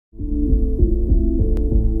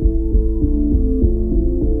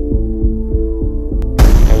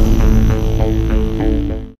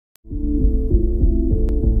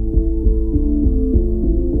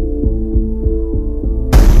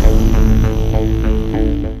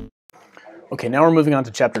Okay, now we're moving on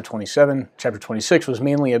to chapter 27. Chapter 26 was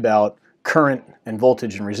mainly about current and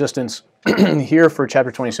voltage and resistance. Here for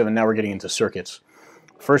chapter 27, now we're getting into circuits.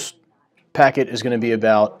 First packet is going to be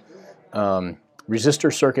about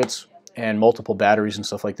resistor circuits and multiple batteries and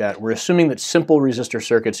stuff like that. We're assuming that simple resistor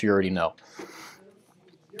circuits you already know.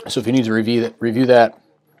 So if you need to review that,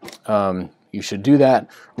 you should do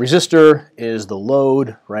that. Resistor is the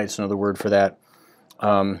load, right? It's another word for that.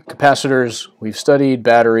 Capacitors, we've studied.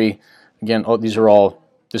 Battery, again,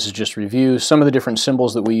 this is just review. Some of the different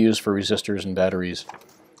symbols that we use for resistors and batteries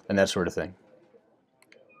and that sort of thing.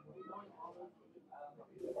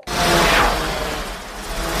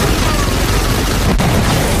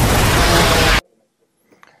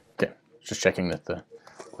 Okay, just checking that the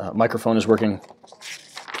microphone is working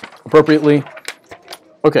appropriately.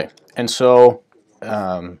 Okay, and so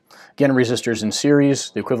again, resistors in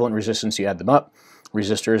series, the equivalent resistance, you add them up.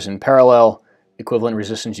 Resistors in parallel, equivalent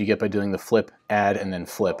resistance you get by doing the flip, add, and then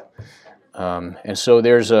flip. And so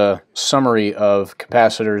there's a summary of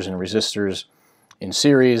capacitors and resistors in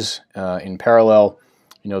series, in parallel,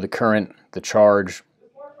 you know, the current, the charge,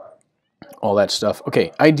 all that stuff.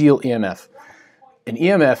 Okay, ideal EMF.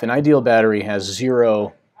 An ideal battery has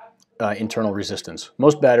zero internal resistance.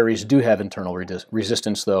 Most batteries do have internal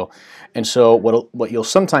resistance though, and so what you'll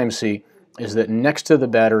sometimes see is that next to the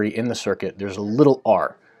battery in the circuit there's a little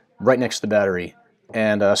R right next to the battery,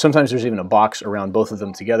 and sometimes there's even a box around both of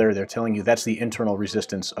them together. They're telling you that's the internal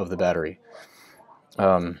resistance of the battery.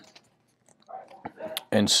 And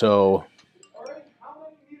so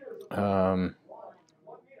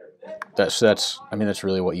that's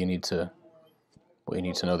really what you need to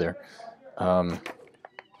know there.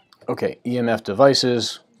 Okay, EMF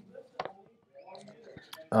devices.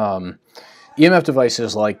 EMF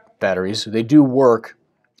devices, like batteries, they do work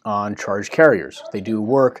on charge carriers. They do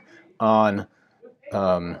work on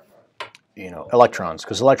electrons,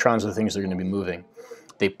 because electrons are the things that are going to be moving.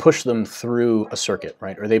 They push them through a circuit,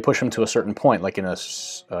 right? Or they push them to a certain point, like in a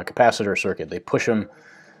capacitor circuit. They push them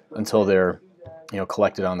until they're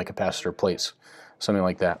collected on the capacitor plates, something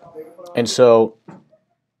like that. And so,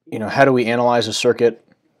 how do we analyze a circuit?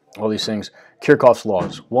 All these things. Kirchhoff's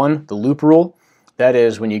laws. One, the loop rule. That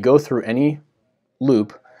is, when you go through any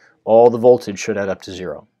loop, all the voltage should add up to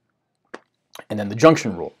 0. And then the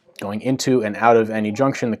junction rule. Going into and out of any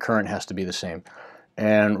junction, the current has to be the same.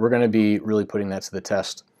 And we're going to be really putting that to the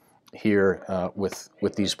test here with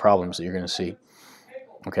these problems that you're going to see.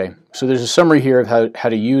 Okay, so there's a summary here of how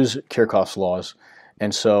to use Kirchhoff's laws.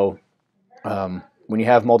 And so when you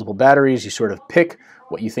have multiple batteries, you sort of pick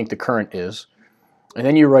what you think the current is, and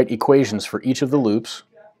then you write equations for each of the loops,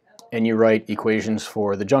 and you write equations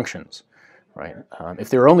for the junctions, right? If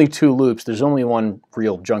there are only 2 loops, there's only one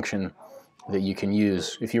real junction that you can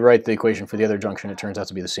use. If you write the equation for the other junction, it turns out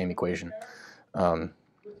to be the same equation. And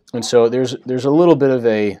so there's a little bit of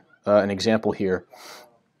an example here,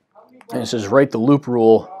 and it says write the loop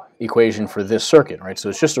rule equation for this circuit, right? So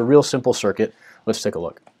it's just a real simple circuit. Let's take a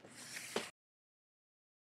look.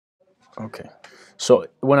 Okay, so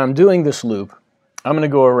when I'm doing this loop, I'm going to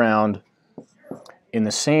go around in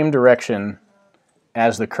the same direction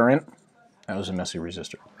as the current. That was a messy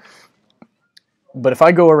resistor. But if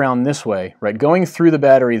I go around this way, right, going through the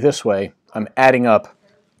battery this way, I'm adding up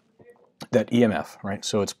that EMF, right?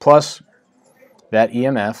 So it's plus that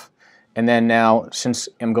EMF, and then now, since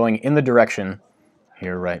I'm going in the direction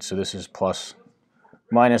here, right, so this is plus,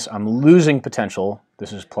 minus, I'm losing potential.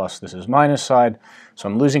 This is plus, this is minus side, so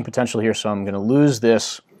I'm losing potential here, so I'm going to lose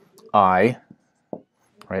this I.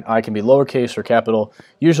 Right, I can be lowercase or capital.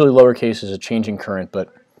 Usually lowercase is a changing current,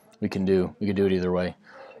 but we can do it either way.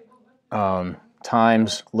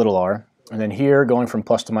 Times little r, and then here going from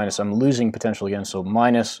plus to minus, I'm losing potential again, so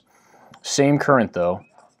minus, same current though,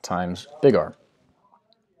 times big R,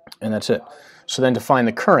 and that's it. So then to find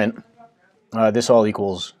the current, this all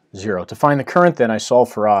equals 0. To find the current, then I solve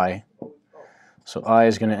for I. So I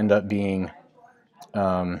is going to end up being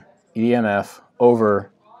EMF over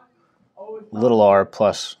little r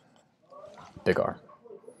plus big R.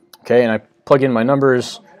 Okay, and I plug in my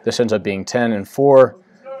numbers. This ends up being 10 and 4,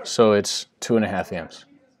 so it's 2.5 amps.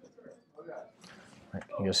 Right,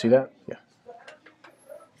 can you guys see that? Yeah.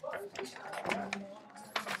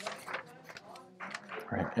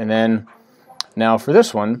 All right, and then now for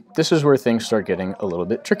this one, this is where things start getting a little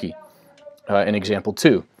bit tricky. In example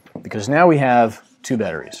 2, because now we have 2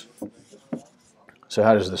 batteries. So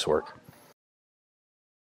how does this work?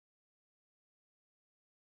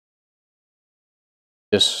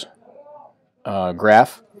 This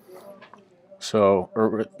graph. So,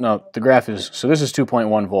 no, the graph is, so this is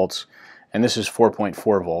 2.1 volts, and this is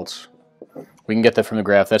 4.4 volts. We can get that from the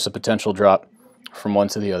graph. That's the potential drop from one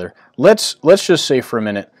to the other. Let's just say for a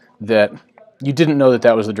minute that you didn't know that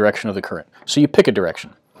that was the direction of the current. So you pick a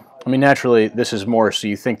direction. I mean, naturally, this is more, so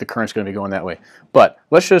you think the current's going to be going that way. But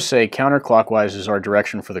let's just say counterclockwise is our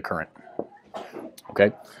direction for the current.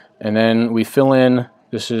 Okay? And then we fill in,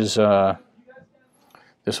 this one's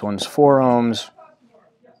 4 ohms.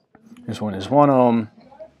 This one is 1 ohm.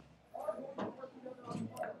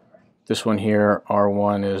 This one here,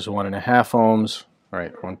 R1, is 1.5 ohms. All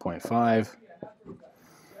right, 1.5.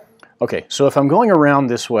 Okay, so if I'm going around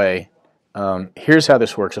this way, here's how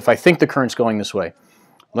this works. If I think the current's going this way,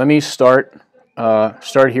 let me start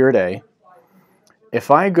here at A.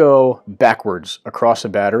 If I go backwards across a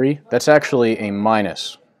battery, that's actually a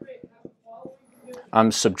minus.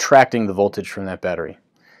 I'm subtracting the voltage from that battery.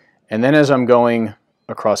 And then as I'm going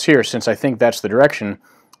across here, since I think that's the direction,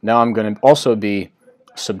 now I'm going to also be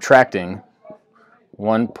subtracting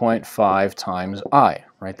 1.5 times I,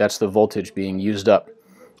 right? That's the voltage being used up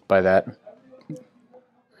by that.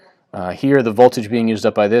 Here, the voltage being used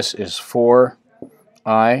up by this is 4I,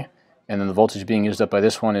 and then the voltage being used up by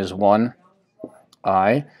this one is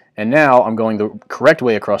 1I. And now I'm going the correct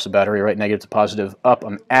way across the battery, right? Negative to positive, up.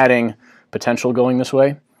 I'm adding potential going this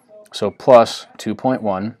way. So plus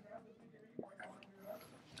 2.1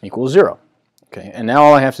 equals 0. Okay, and now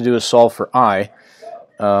all I have to do is solve for I.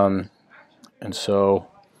 And so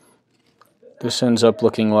this ends up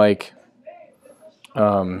looking like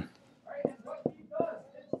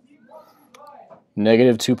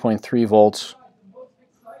negative 2.3 volts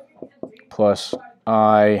plus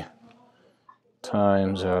I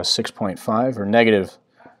times 6.5, or negative,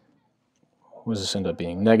 what does this end up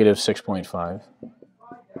being? Negative 6.5.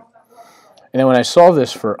 And then when I solve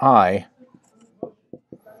this for I,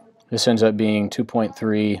 this ends up being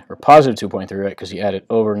 2.3, or positive 2.3, right, because you add it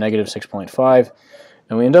over negative 6.5.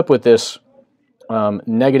 And we end up with this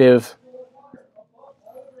negative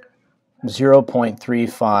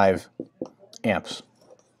 0.35 amps.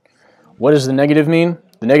 What does the negative mean?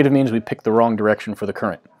 The negative means we picked the wrong direction for the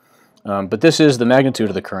current. But this is the magnitude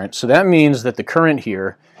of the current. So that means that the current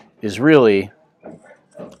here is really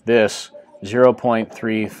this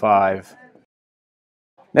 0.35.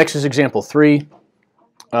 Next is example 3.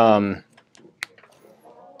 And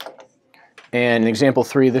in example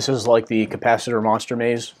 3, this is like the capacitor monster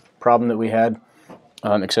maze problem that we had,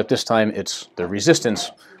 except this time it's the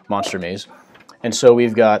resistance monster maze. And so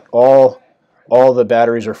we've got all the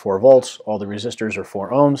batteries are 4 volts, all the resistors are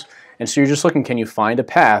 4 ohms, and so you're just looking, can you find a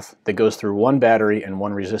path that goes through one battery and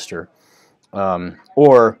one resistor,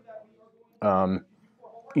 or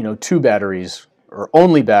you know, 2 batteries, or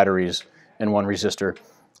only batteries and 1 resistor.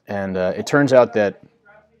 And it turns out that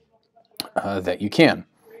that you can,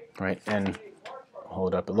 right? And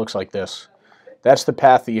hold it up, it looks like this. That's the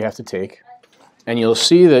path that you have to take, and you'll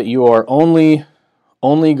see that you are only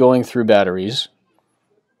going through batteries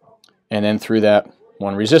and then through that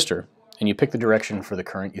 1 resistor, and you pick the direction for the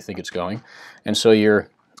current you think it's going, and so you're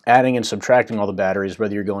adding and subtracting all the batteries,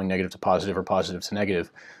 whether you're going negative to positive or positive to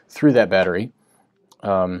negative, through that battery,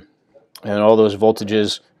 and all those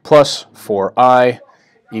voltages plus 4I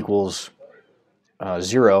equals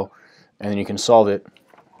 0, and then you can solve it,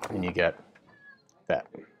 and you get that.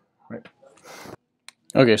 Right?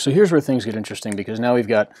 Okay, so here's where things get interesting, because now we've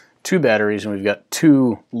got 2 batteries and we've got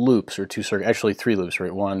 2 loops, or 2 circuits, actually 3 loops,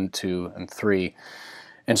 right? 1, 2, and 3.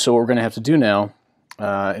 And so what we're going to have to do now,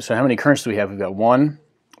 so how many currents do we have? We've got 1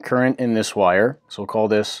 current in this wire, so we'll call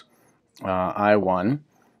this I1.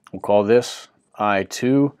 We'll call this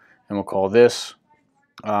I2, and we'll call this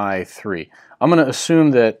I3. I'm going to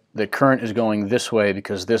assume that the current is going this way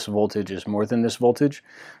because this voltage is more than this voltage,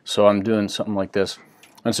 so I'm doing something like this.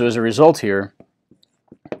 And so as a result here,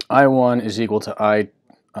 I1 is equal to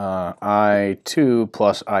I2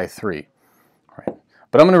 plus I3. Right.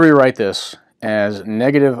 But I'm going to rewrite this as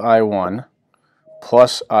negative I1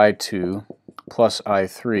 plus I2 plus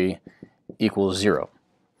I3 equals 0.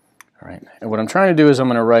 All right. And what I'm trying to do is I'm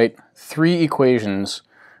going to write 3 equations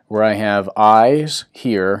where I have I's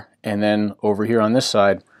here, and then over here on this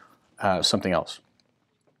side, something else.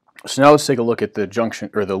 So now let's take a look at the junction,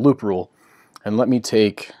 or the loop rule, and let me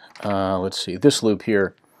take, let's see, this loop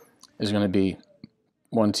here is going to be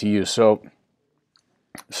one to use. So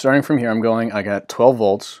starting from here, I got 12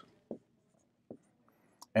 volts,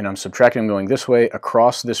 and I'm subtracting, I'm going this way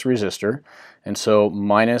across this resistor, and so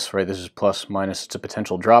minus, right, this is plus minus, it's a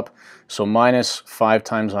potential drop, so minus 5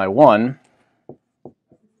 times I1,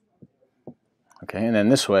 okay, and then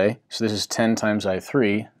this way, so this is 10 times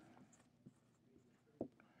I3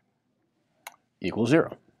 equals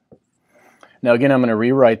 0. Now again, I'm going to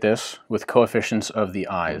rewrite this with coefficients of the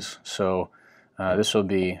i's. So this will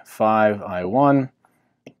be 5i1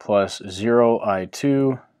 plus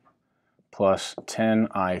 0i2 plus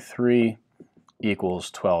 10i3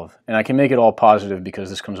 equals 12. And I can make it all positive because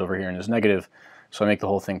this comes over here and is negative, so I make the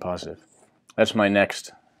whole thing positive. That's my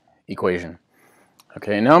next equation.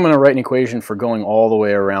 Okay, now I'm going to write an equation for going all the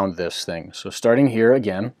way around this thing. So starting here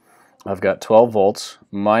again, I've got 12 volts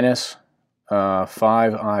minus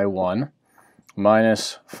 5i1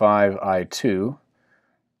 minus 5i2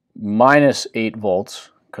 minus 8 volts,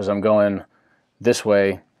 because I'm going this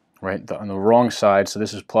way, right, on the wrong side, so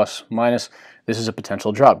this is plus minus. This is a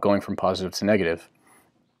potential drop going from positive to negative,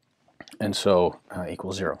 and so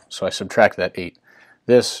equals 0. So I subtract that 8.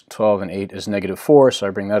 This 12 and 8 is negative 4, so I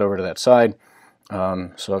bring that over to that side.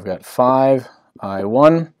 So I've got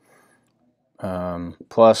 5i1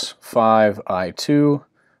 plus 5i2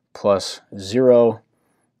 plus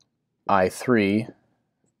 0i3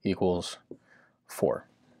 equals 4.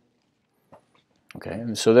 Okay,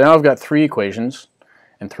 and so now I've got 3 equations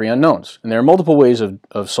and 3 unknowns. And there are multiple ways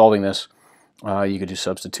of solving this. You could do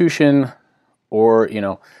substitution, or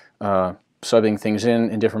subbing things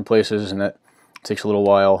in different places, and that takes a little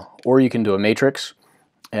while. Or you can do a matrix,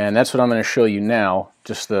 and that's what I'm going to show you now,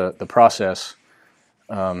 just the process.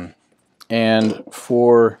 And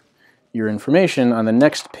for your information, on the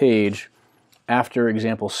next page, after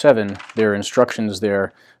example 7, there are instructions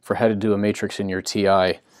there for how to do a matrix in your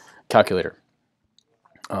TI calculator.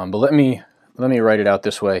 But let me write it out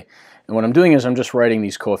this way. And what I'm doing is I'm just writing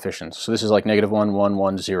these coefficients. So this is like -1, 1,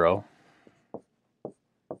 1, 0.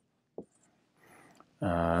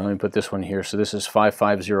 Let me put this one here. So this is 5,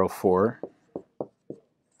 5, 0, 4.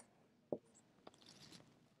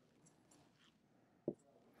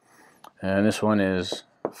 And this one is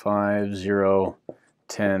 5, 0,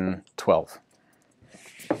 10, 12.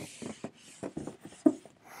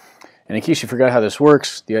 And in case you forgot how this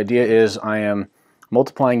works, the idea is I am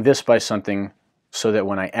multiplying this by something so that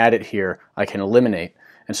when I add it here, I can eliminate.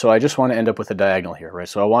 And so I just want to end up with a diagonal here, right?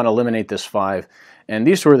 So I want to eliminate this 5. And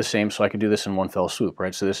these two are the same, so I could do this in one fell swoop,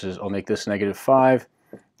 right? So this is, I'll make this negative 5,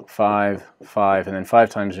 5, 5, and then 5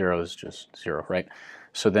 times 0 is just 0, right?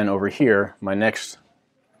 So then over here, my next,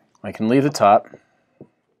 I can leave the top.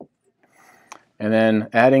 And then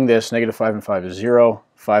adding this, negative 5 and 5 is 0,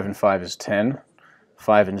 5 and 5 is 10,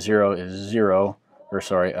 5 and 0 is 0, or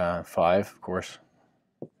sorry, 5, of course.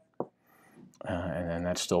 And then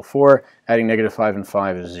that's still 4. Adding negative 5 and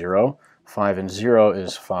 5 is 0. 5 and 0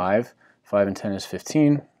 is 5. 5 and 10 is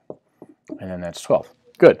 15. And then that's 12.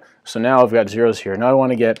 Good. So now I've got zeros here. Now I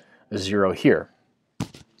want to get a 0 here.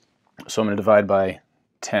 So I'm going to divide by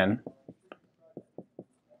 10.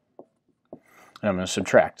 And I'm going to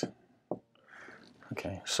subtract.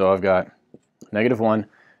 Okay, so I've got negative 1.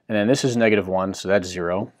 And then this is negative 1, so that's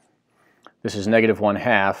 0. This is negative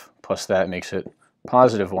 1/2, plus that makes it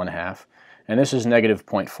positive 1/2. And this is negative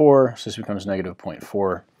 0.4, so this becomes negative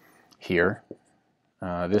 0.4 here.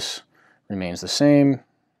 This remains the same.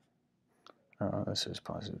 This is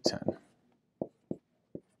positive 10.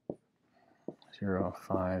 0,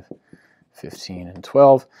 5, 15, and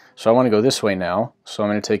 12. So I want to go this way now. So I'm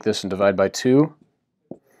going to take this and divide by 2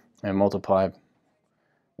 and multiply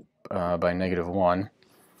by negative 1.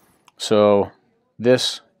 So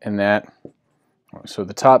this and that, so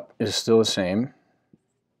the top is still the same.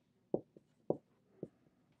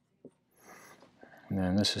 And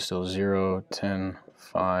then this is still 0, 10,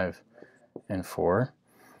 5, and 4.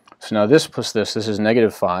 So now this plus this is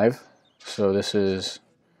negative 5. So this is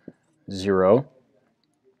 0.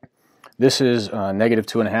 This is negative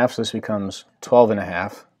 2.5, so this becomes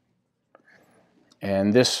 12.5.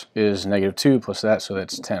 And this is negative 2 plus that, so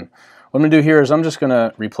that's 10. What I'm going to do here is I'm just going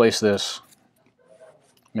to replace this,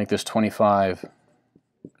 make this 25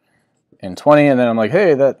 and 20, and then I'm like,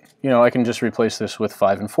 hey, that, I can just replace this with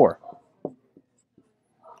 5 and 4.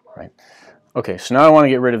 Right. Okay, so now I want to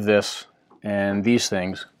get rid of this and these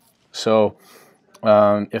things. So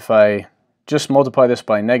if I just multiply this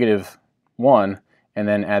by negative 1 and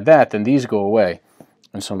then add that, then these go away.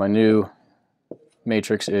 And so my new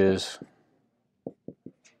matrix is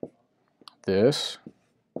this.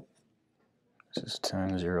 This is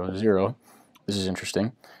 10, 0, 0. This is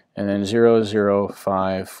interesting. And then 0, 0,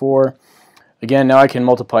 5, 4. Again, now I can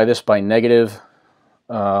multiply this by negative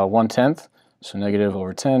 1/10. So negative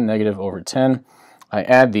over 10, negative over 10. I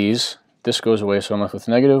add these. This goes away, so I'm left with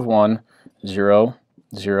negative 1, 0,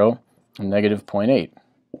 0, and negative 0.8.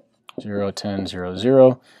 0, 10, 0,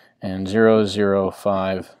 0, and 0, 0,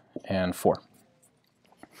 5, and 4.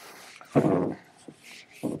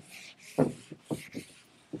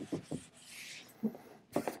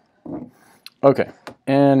 Okay,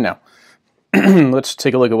 and now let's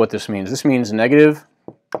take a look at what this means. This means negative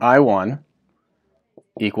I1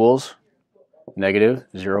 equals negative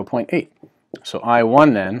 0.8. So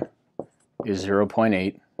I1 then is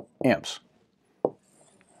 0.8 amps.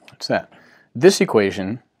 What's that? This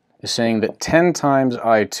equation is saying that 10 times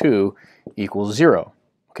I2 equals 0.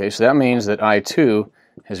 Okay, so that means that I2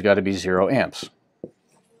 has got to be 0 amps.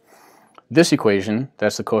 This equation,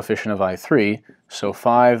 that's the coefficient of I3, so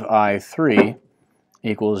 5I3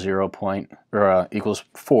 equals equals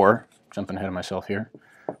 4, jumping ahead of myself here,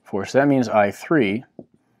 4. So that means I3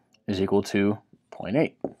 is equal to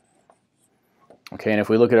 0.8. Okay, and if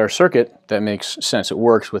we look at our circuit, that makes sense. It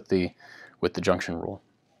works with the junction rule.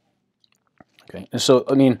 Okay, and so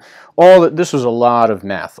I mean, this was a lot of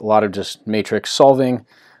math, a lot of just matrix solving.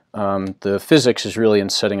 The physics is really in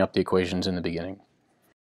setting up the equations in the beginning.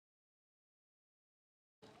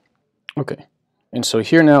 Okay, and so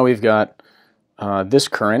here now we've got this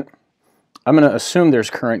current. I'm going to assume there's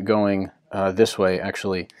current going this way,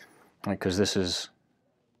 actually, because this is.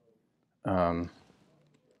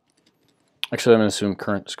 Actually, I'm going to assume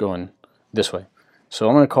current's going this way. So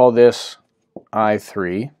I'm going to call this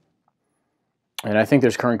I3. And I think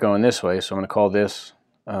there's current going this way, so I'm going to call this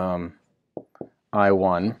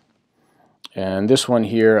I1. And this one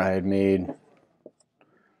here I had made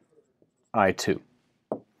I2.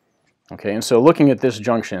 Okay, and so looking at this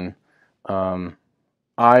junction,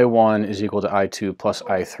 I1 is equal to I2 plus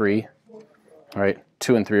I3. All right,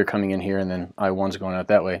 2 and 3 are coming in here, and then I1's going out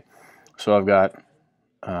that way. So I've got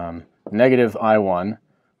negative I1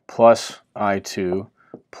 plus I2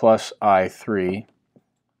 plus I3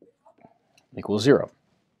 equals 0.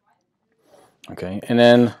 Okay, and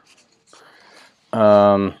then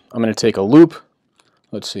I'm going to take a loop.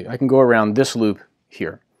 Let's see, I can go around this loop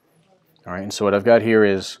here. All right, and so what I've got here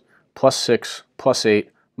is plus 6 plus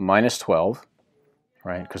 8 minus 12,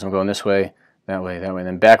 right? Because I'm going this way, and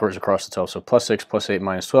then backwards across the 12. So plus 6 plus 8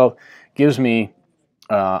 minus 12 gives me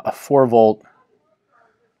a 4 volt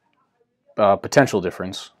potential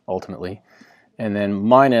difference, ultimately, and then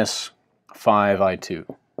minus 5I2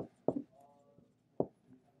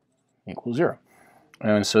 equals 0.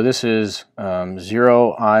 And so this is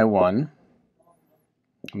 0I1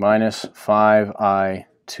 minus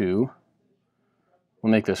 5I2.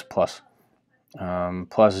 We'll make this plus.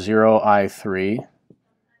 Plus 0I3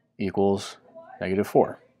 equals negative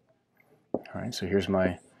 4. All right, so here's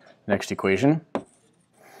my next equation.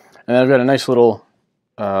 And then I've got a nice little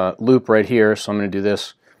loop right here, so I'm going to do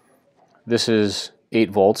this. This is 8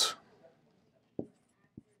 volts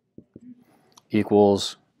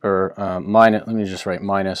equals, minus, let me just write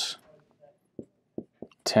minus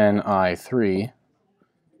 10I3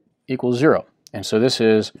 equals 0. And so this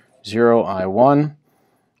is 0I1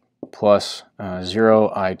 plus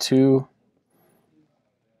 0I2,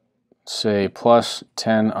 say plus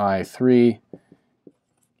 10I3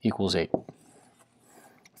 equals 8.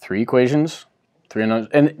 3 equations, 3 unknowns,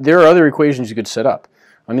 and there are other equations you could set up.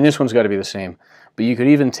 I mean, this one's got to be the same, but you could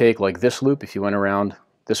even take like this loop if you went around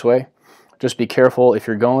this way. Just be careful if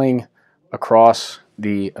you're going across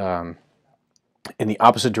the in the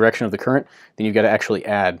opposite direction of the current, then you've got to actually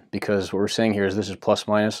add, because what we're saying here is this is plus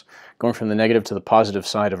minus. Going from the negative to the positive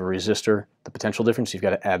side of a resistor, the potential difference, you've got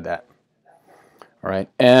to add that. All right,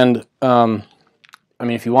 and I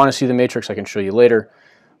mean, if you want to see the matrix, I can show you later,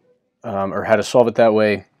 or how to solve it that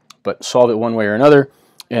way, but solve it one way or another,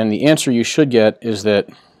 and the answer you should get is that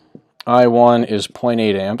I1 is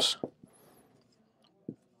 0.8 amps,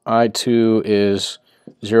 I2 is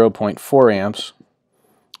 0.4 amps,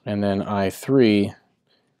 and then I3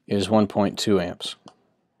 is 1.2 amps.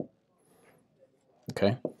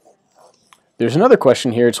 Okay. There's another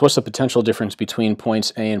question here. It's what's the potential difference between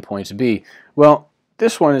points A and points B? Well,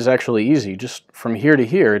 this one is actually easy. Just from here to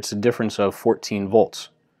here, it's a difference of 14 volts,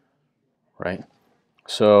 right?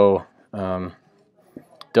 So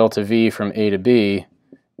delta V from A to B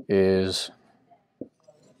is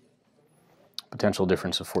potential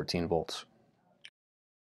difference of 14 volts.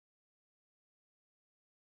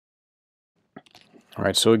 All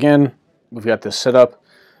right, so again, we've got this set up.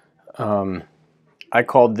 I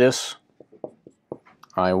called this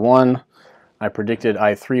I1. I predicted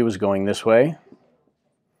I3 was going this way,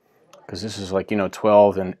 because this is like,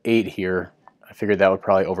 12 and 8 here. I figured that would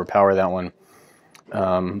probably overpower that one.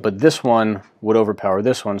 But this one would overpower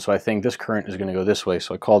this one, so I think this current is going to go this way.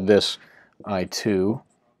 So I called this I2.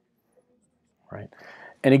 Right.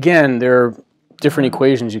 And again, there are different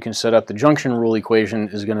equations you can set up. The junction rule equation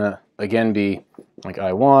is going to, again, be like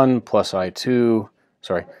I1 plus I2,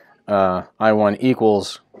 sorry, I1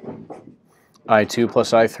 equals I2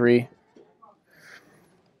 plus I3.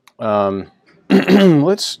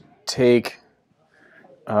 let's take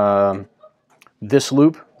this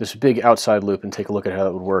loop, this big outside loop, and take a look at how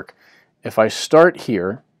that would work. If I start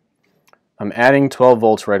here, I'm adding 12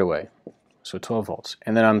 volts right away, so 12 volts,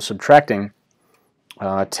 and then I'm subtracting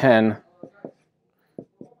 10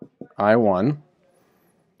 I1,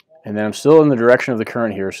 and then I'm still in the direction of the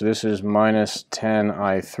current here, so this is minus 10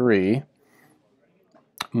 I3,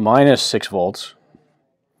 minus 6 volts,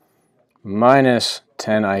 minus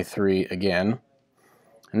 10 I3 again,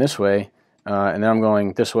 and this way, and then I'm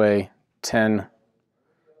going this way, 10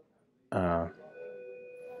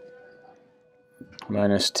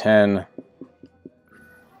 minus 10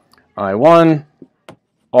 I1,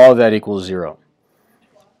 all of that equals 0.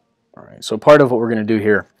 All right, so part of what we're going to do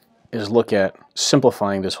here is look at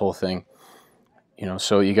simplifying this whole thing. You know,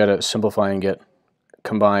 so you got to simplify and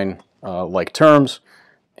combine like terms,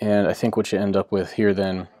 and I think what you end up with here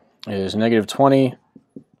then is negative 20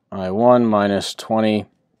 I1 minus 20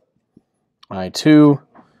 I2.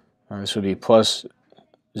 This would be plus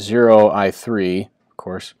 0 I3, of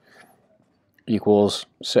course, equals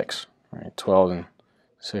 6. Right, 12 and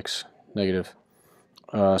 6 negative.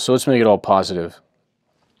 So let's make it all positive,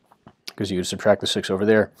 because you would subtract the 6 over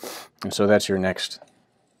there, and so that's your next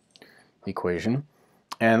equation.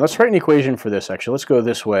 And let's write an equation for this. Actually, let's go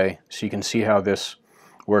this way so you can see how this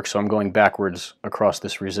works. So I'm going backwards across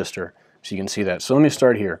this resistor so you can see that. So let me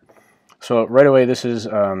start here. So right away, this is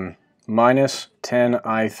minus 10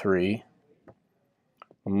 I3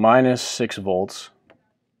 minus 6 volts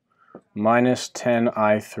minus 10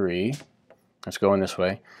 I3. Let's go in this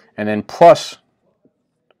way, and then plus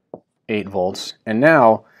 8 volts. And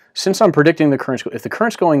now, since I'm predicting the current, if the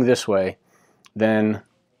current's going this way, then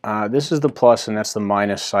this is the plus and that's the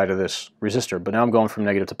minus side of this resistor. But now I'm going from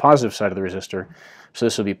negative to positive side of the resistor. So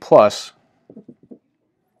this will be plus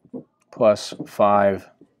 5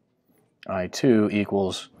 I2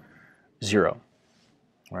 equals 0.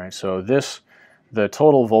 All right, so the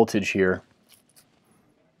total voltage here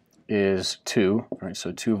is 2. All right,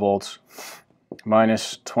 so 2 volts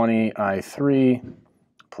minus 20 I3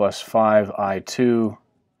 plus 5 I2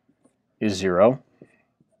 is 0.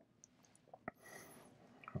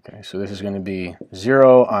 Okay, so this is going to be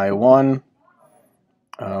 0 I1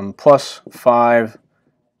 plus 5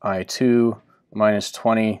 I2 minus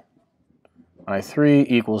 20 I3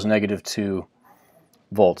 equals negative 2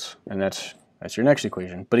 volts, and that's your next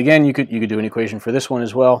equation. But again, you could do an equation for this one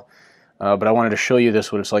as well. But I wanted to show you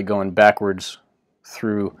this, what it's like going backwards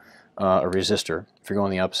through a resistor if you're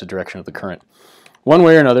going the opposite direction of the current. One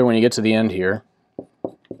way or another, when you get to the end here,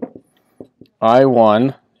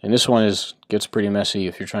 I1, and this one gets pretty messy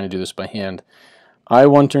if you're trying to do this by hand.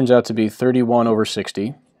 I1 turns out to be 31 over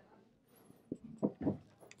 60.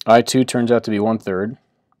 I2 turns out to be 1/3.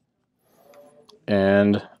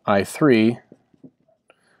 And I3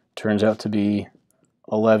 turns out to be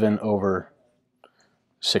 11 over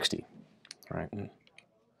 60. Right.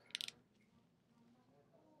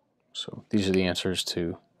 So these are the answers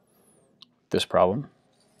to this problem.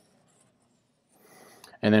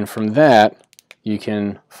 And then from that, you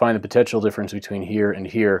can find the potential difference between here and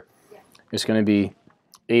here. It's going to be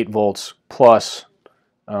 8 volts plus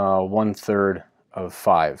 1/3 of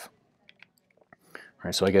 5. All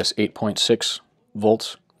right, so I guess 8.6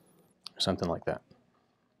 volts, something like that.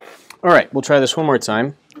 All right, we'll try this one more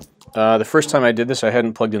time. The first time I did this, I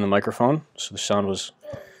hadn't plugged in the microphone, so the sound was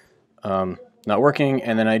not working,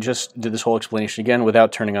 and then I just did this whole explanation again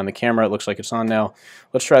without turning on the camera. It looks like it's on now.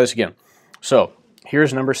 Let's try this again. So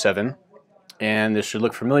here's number 7, and this should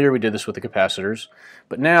look familiar. We did this with the capacitors,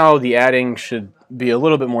 but now the adding should be a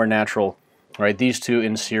little bit more natural, right? These two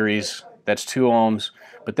in series, that's 2 ohms,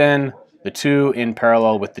 but then the 2 in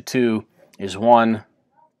parallel with the 2 is 1,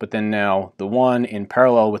 but then now the 1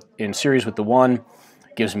 in series with the 1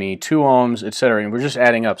 gives me 2 ohms, etc. And we're just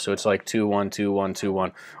adding up, so it's like 2, 1, 2, 1, 2,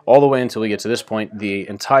 1, all the way until we get to this point. The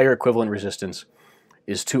entire equivalent resistance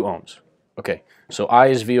is 2 ohms. Okay, so I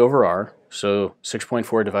is V over R, so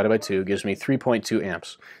 6.4 divided by 2 gives me 3.2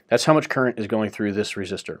 amps. That's how much current is going through this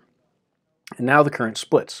resistor. And now the current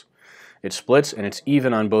splits. It splits, and it's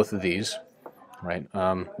even on both of these, right?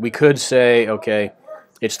 We could say, okay,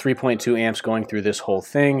 it's 3.2 amps going through this whole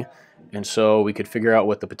thing, and so we could figure out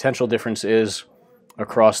what the potential difference is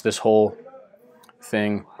across this whole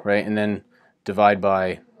thing, right? And then divide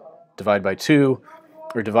by 2,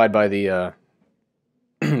 or divide by the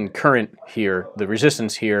current here, the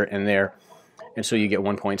resistance here and there, and so you get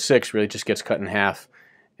 1.6. Really just gets cut in half,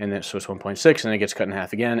 and then so it's 1.6, and then it gets cut in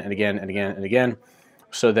half again and again and again and again,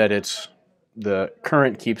 so that the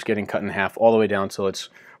current keeps getting cut in half all the way down till it's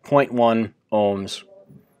 0.1 ohms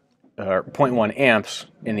or 0.1 amps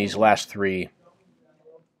in these last 3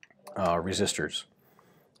 resistors.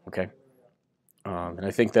 Okay, and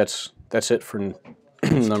I think that's it for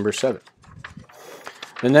number 7.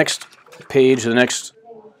 The next page, the next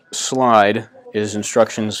slide, is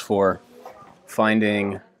instructions for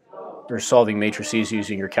finding or solving matrices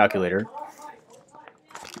using your calculator.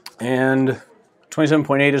 And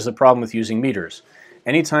 27.8 is the problem with using meters.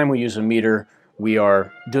 Anytime we use a meter, we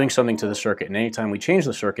are doing something to the circuit, and anytime we change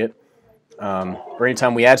the circuit, or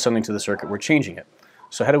anytime we add something to the circuit, we're changing it.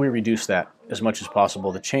 So how do we reduce that as much as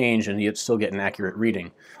possible, the change, and yet still get an accurate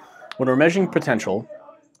reading? When we're measuring potential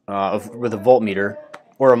with a voltmeter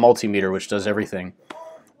or a multimeter, which does everything,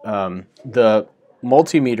 the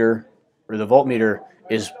multimeter or the voltmeter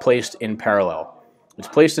is placed in parallel. It's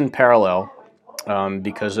placed in parallel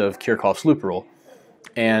because of Kirchhoff's loop rule.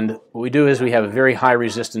 And what we do is we have a very high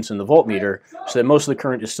resistance in the voltmeter so that most of the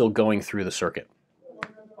current is still going through the circuit.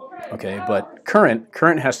 Okay, but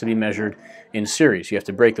current has to be measured in series. You have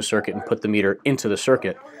to break the circuit and put the meter into the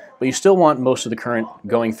circuit, but you still want most of the current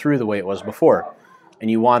going through the way it was before.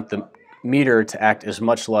 And you want the meter to act as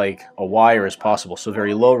much like a wire as possible, so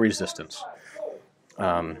very low resistance.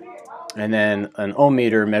 And then an ohm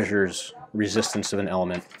meter measures resistance of an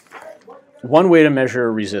element. One way to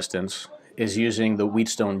measure resistance is using the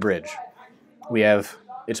Wheatstone bridge.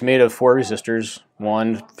 It's made of 4 resistors,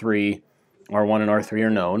 1, 3, R1 and R3 are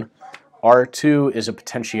known. R2 is a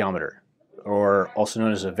potentiometer, or also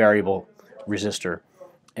known as a variable resistor.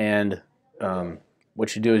 And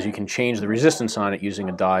what you do is you can change the resistance on it using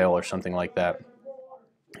a dial or something like that.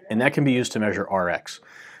 And that can be used to measure Rx,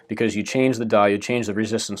 because you change the dial, you change the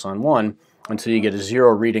resistance on one until you get a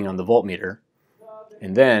 0 reading on the voltmeter.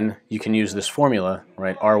 And then you can use this formula,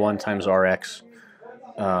 right? R1 times Rx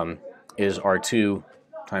is R2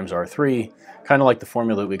 times R3, kind of like the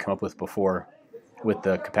formula that we come up with before with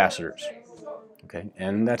the capacitors. Okay,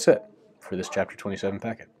 and that's it for this chapter 27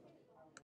 packet.